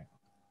 right?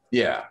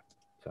 Yeah.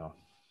 So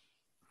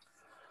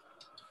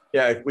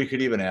yeah, we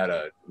could even add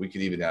a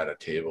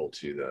table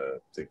to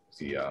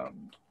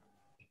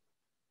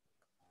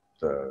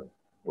the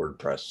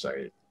WordPress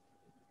site.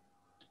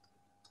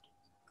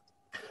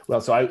 Well,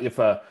 so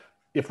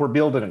if we're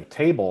building a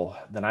table,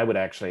 then I would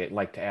actually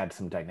like to add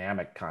some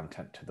dynamic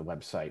content to the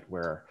website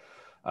where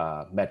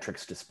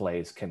metrics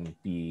displays can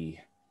be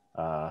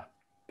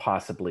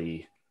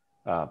possibly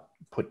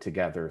put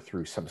together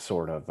through some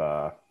sort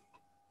of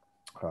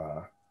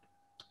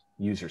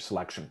user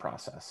selection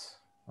process,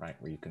 right?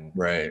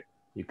 Where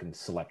you can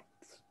select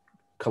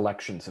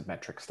collections of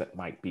metrics that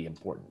might be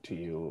important to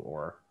you,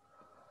 or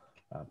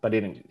but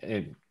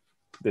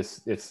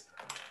it's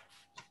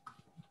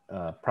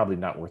probably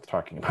not worth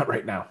talking about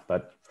right now.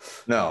 But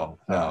no,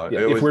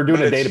 if we're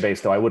doing a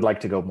database, though, I would like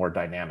to go more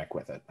dynamic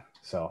with it.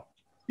 So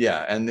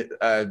yeah, and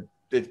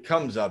it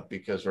comes up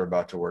because we're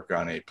about to work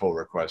on a pull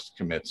request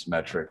commits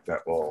metric that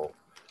will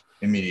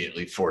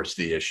immediately force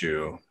the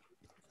issue.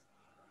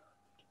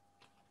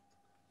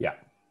 Yeah.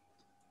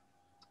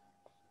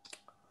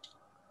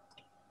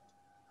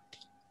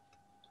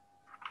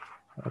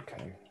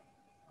 Okay,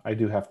 I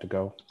do have to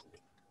go.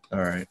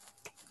 All right.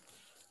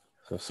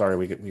 So sorry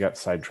we got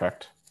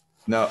sidetracked.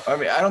 No, I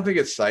mean, I don't think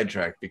it's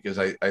sidetracked because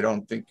I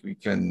don't think we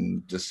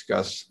can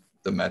discuss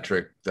the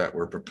metric that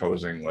we're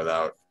proposing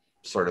without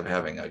sort of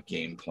having a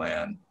game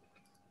plan.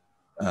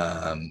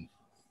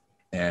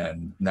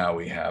 And now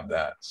we have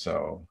that.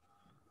 So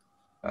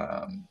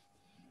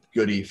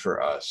goody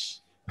for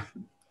us.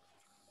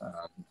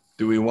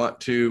 Do we want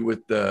to,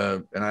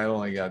 and I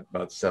only got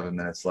about 7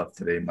 minutes left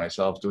today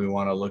myself, do we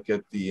want to look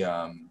at the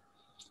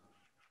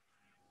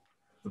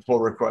pull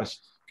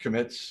request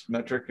commits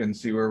metric and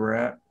see where we're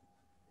at,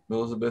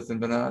 Elizabeth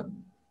and Vinod?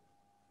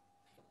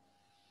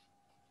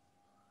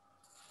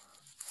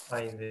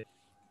 It's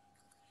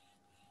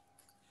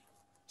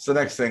the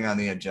next thing on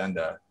the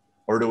agenda.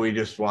 Or do we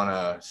just want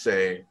to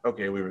say,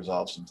 okay, we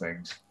resolved some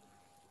things,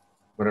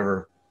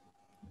 whatever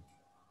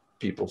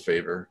people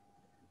favor?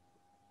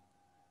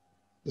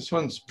 This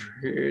one's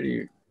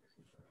pretty,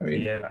 I mean,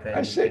 do you have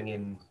anything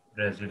in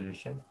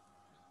resolution?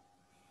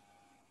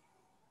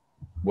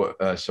 What,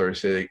 sorry,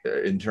 say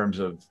in terms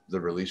of the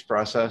release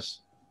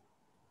process?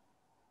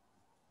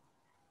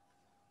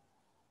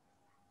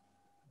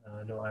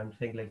 No, I'm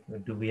saying, like,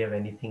 do we have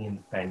anything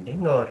in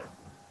pending, or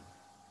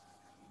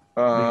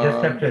we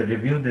just have to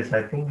review this?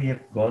 I think we have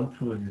gone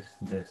through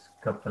this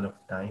couple of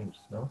times,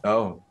 no?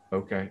 Oh,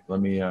 okay. Let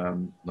me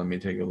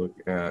take a look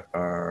at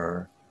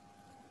our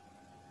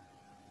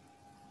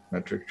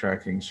metric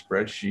tracking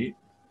spreadsheet.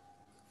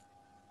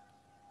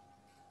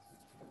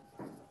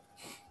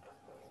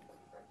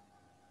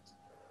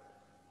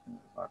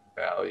 Not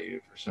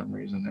value for some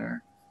reason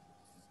there.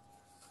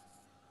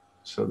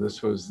 So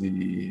this was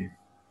the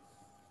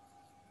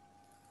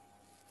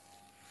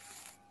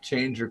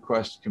change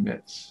request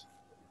commits.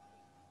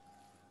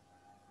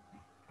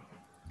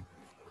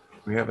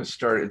 We have a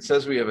start. It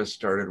says we have a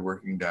started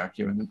working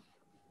document.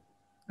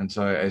 And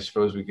so I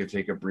suppose we could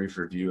take a brief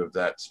review of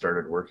that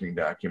started working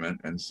document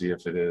and see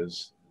if it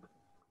is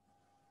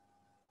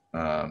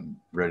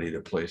ready to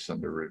place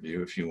under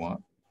review if you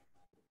want.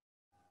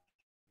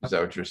 Is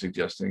that what you're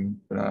suggesting,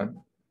 Bernard?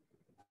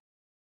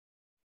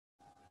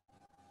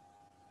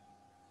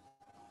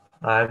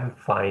 I'm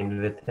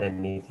fine with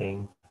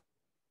anything.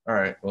 All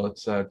right, well,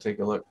 let's take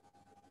a look.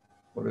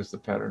 What is the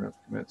pattern of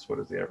commits? What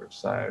is the average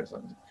size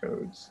on the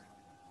codes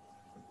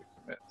of the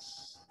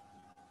commits?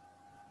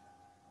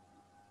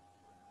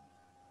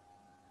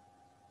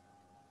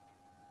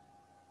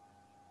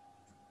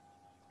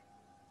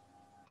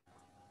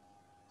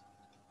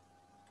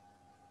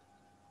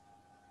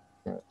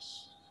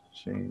 Yes.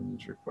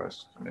 Change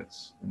request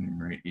commits.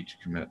 Enumerate each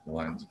commit the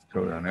lines of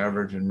code on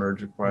average and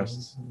merge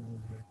requests.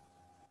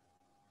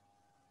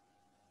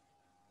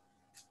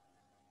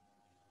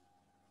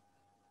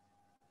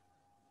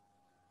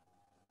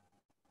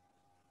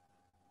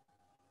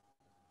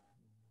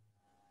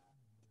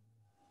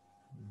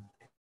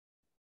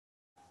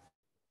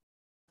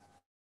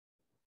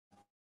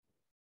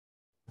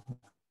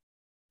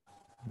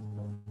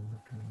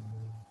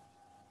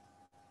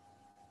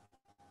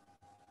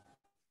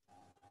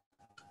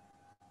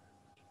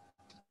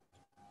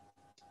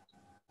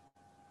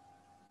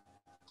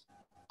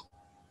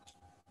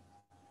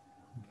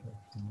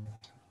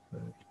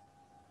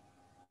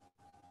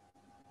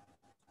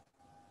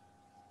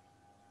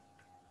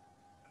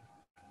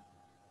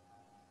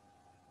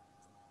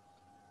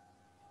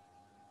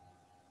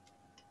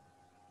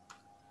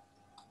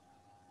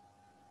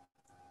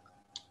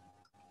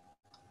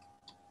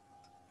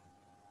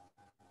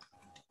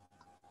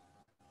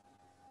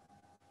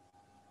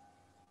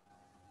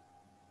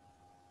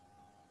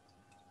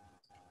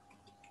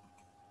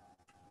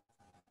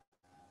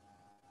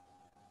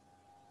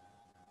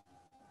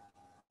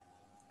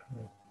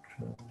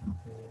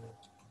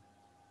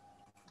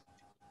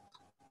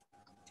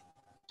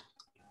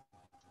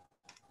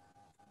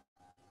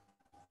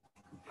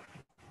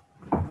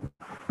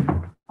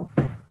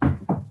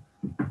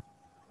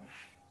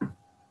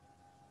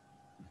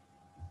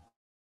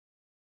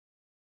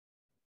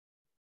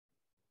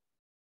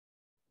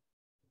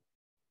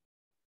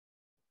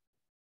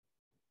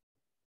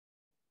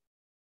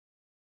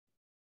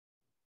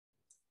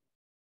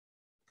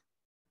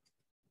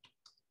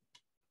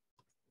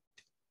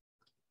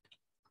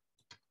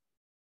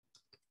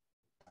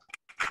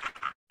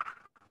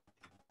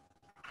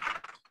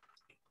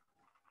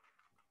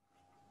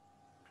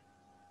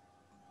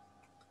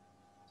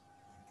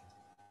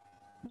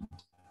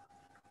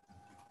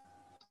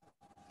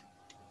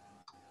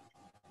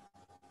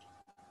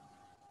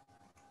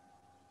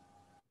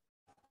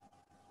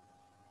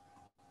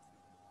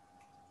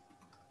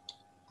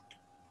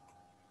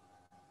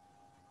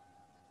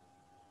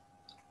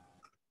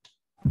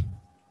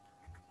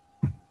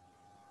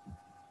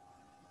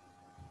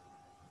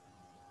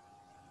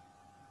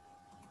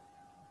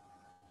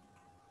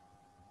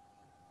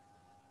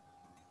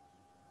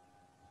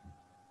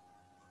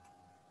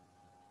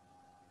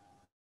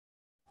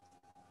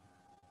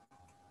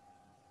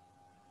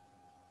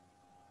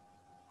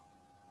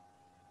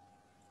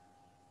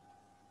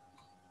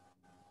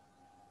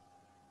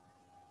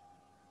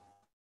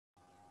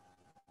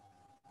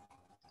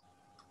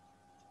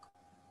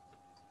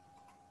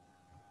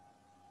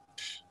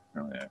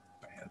 yeah,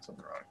 my hands on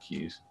the wrong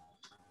keys.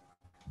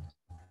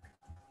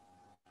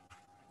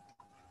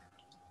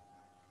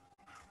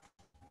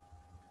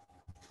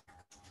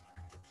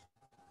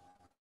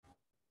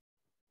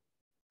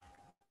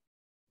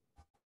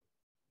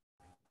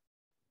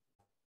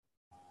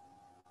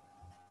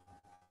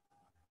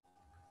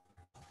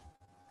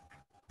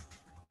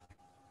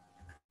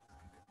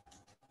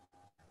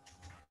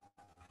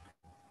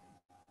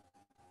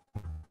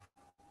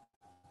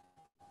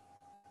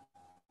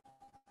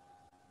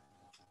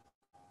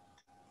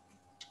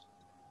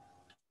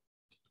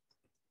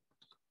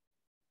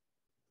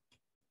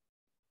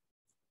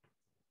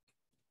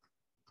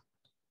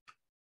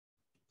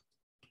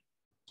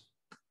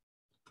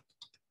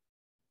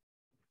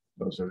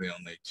 Those are the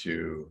only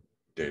two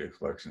data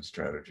collection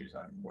strategies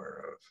I'm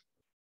aware of.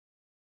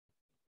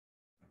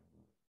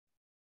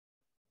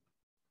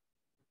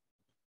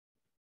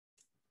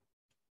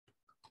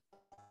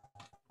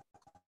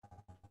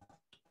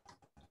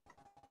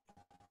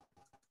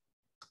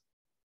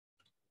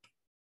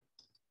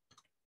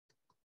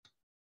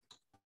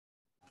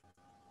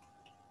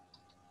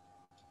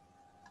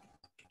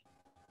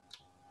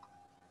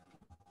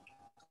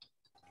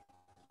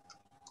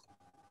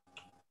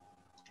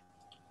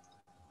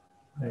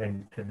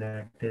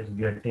 Internet is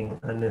getting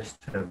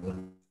unstable.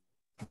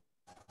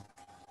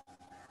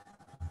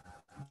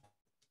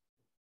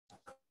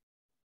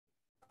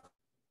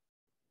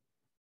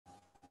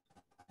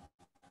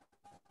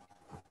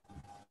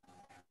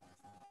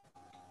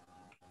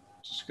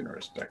 Just going to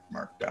respect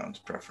Markdown's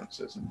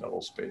preferences and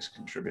double space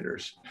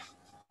contributors.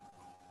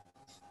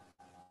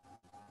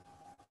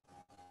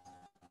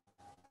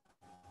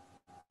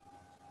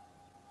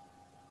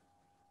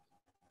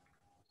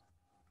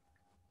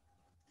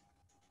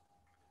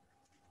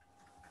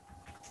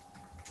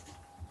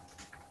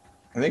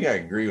 I think I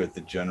agree with the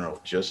general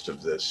gist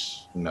of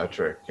this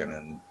metric, and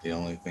then the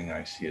only thing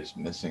I see is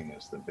missing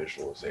is the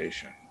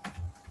visualization.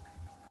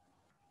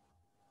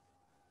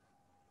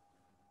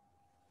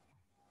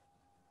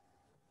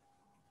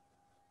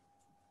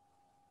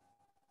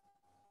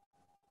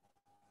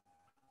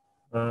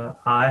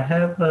 I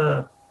have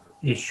a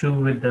issue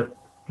with the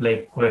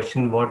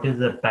question, what is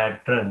the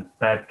pattern?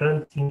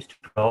 Pattern seems to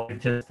drop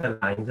with just the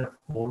lines of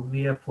code.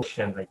 We have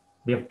question, like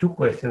we have two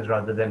questions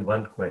rather than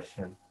one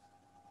question.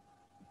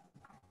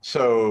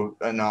 So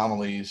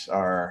anomalies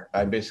are,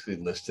 I basically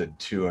listed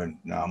two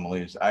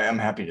anomalies. I am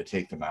happy to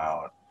take them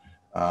out.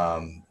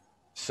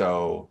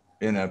 So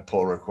in a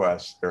pull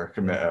request or a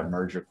commit, a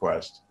merge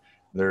request,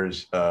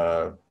 there's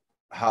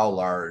how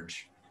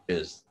large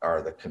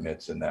are the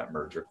commits in that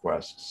merge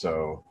request.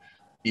 So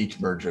each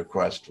merge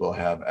request will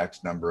have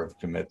X number of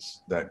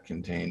commits that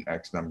contain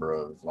X number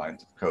of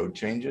lines of code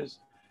changes.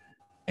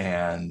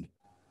 And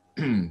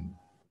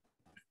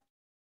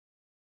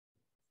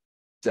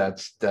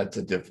that's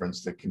a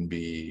difference that can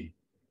be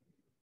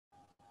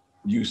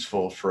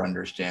useful for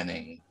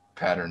understanding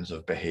patterns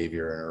of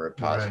behavior in a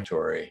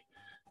repository.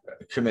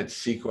 Right. Commit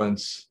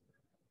sequence.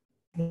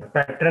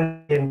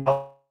 Pattern in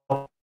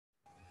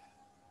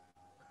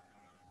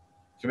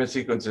commit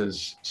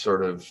sequences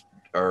sort of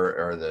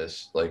are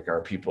this, like,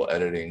 are people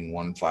editing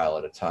one file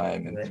at a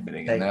time and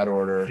committing in that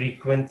order?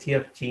 Frequency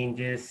of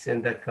changes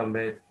in the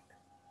commit.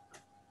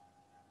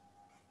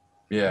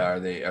 Yeah, are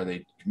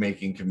they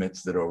making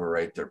commits that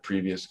overwrite their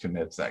previous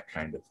commits, that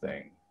kind of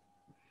thing.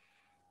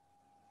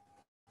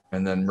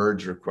 And then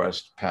merge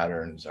request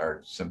patterns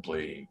are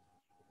simply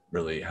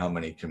really how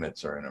many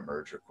commits are in a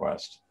merge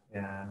request.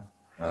 Yeah.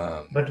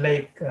 But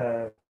like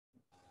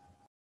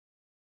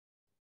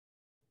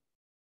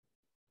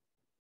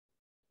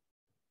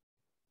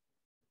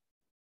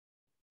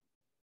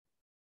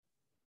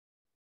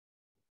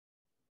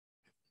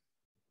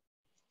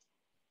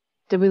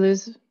did we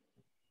lose?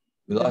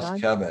 We lost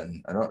Vinod?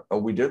 Kevin. Oh,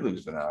 we did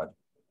lose Vinod.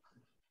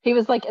 He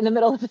was like in the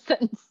middle of a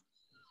sentence.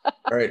 All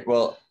right.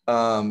 Well,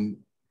 you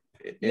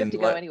have to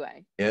go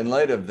anyway. In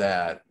light of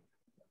that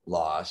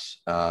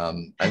loss,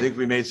 I think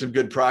we made some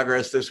good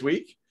progress this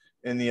week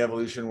in the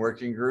evolution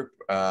working group.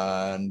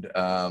 And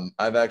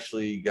I've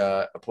actually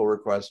got a pull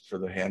request for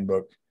the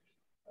handbook.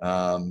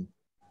 But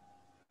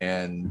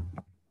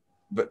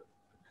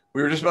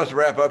we were just about to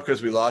wrap up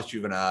because we lost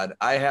you, Vinod.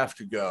 I have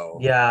to go.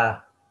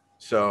 Yeah.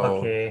 So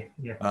okay.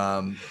 Yeah.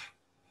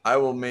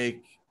 I'll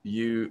make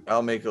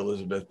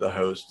Elizabeth the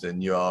host,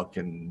 and you all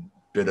can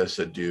bid us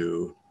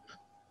adieu,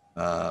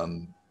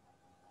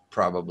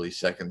 probably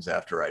seconds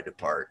after I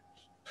depart.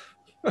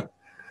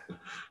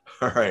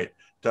 All right.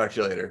 Talk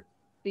to you later.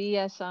 See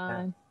ya,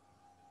 Sean.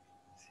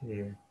 See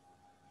you.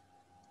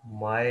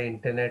 My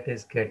internet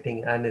is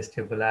getting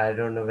unstable. I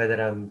don't know whether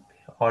I'm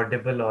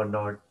audible or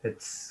not.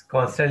 It's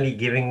constantly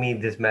giving me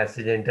this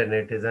message,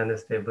 internet is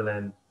unstable,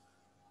 and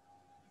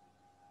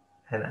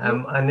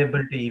I'm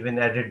unable to even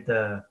edit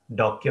the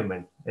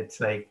document. It's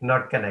like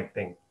not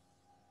connecting.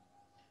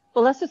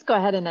 Well, let's just go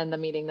ahead and end the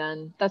meeting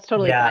then. That's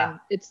totally fine.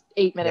 It's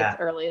 8 minutes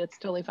early. That's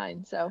totally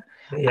fine. So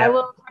I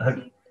will talk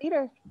to you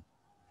later.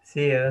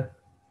 See ya.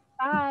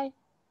 Bye.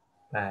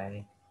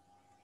 Bye.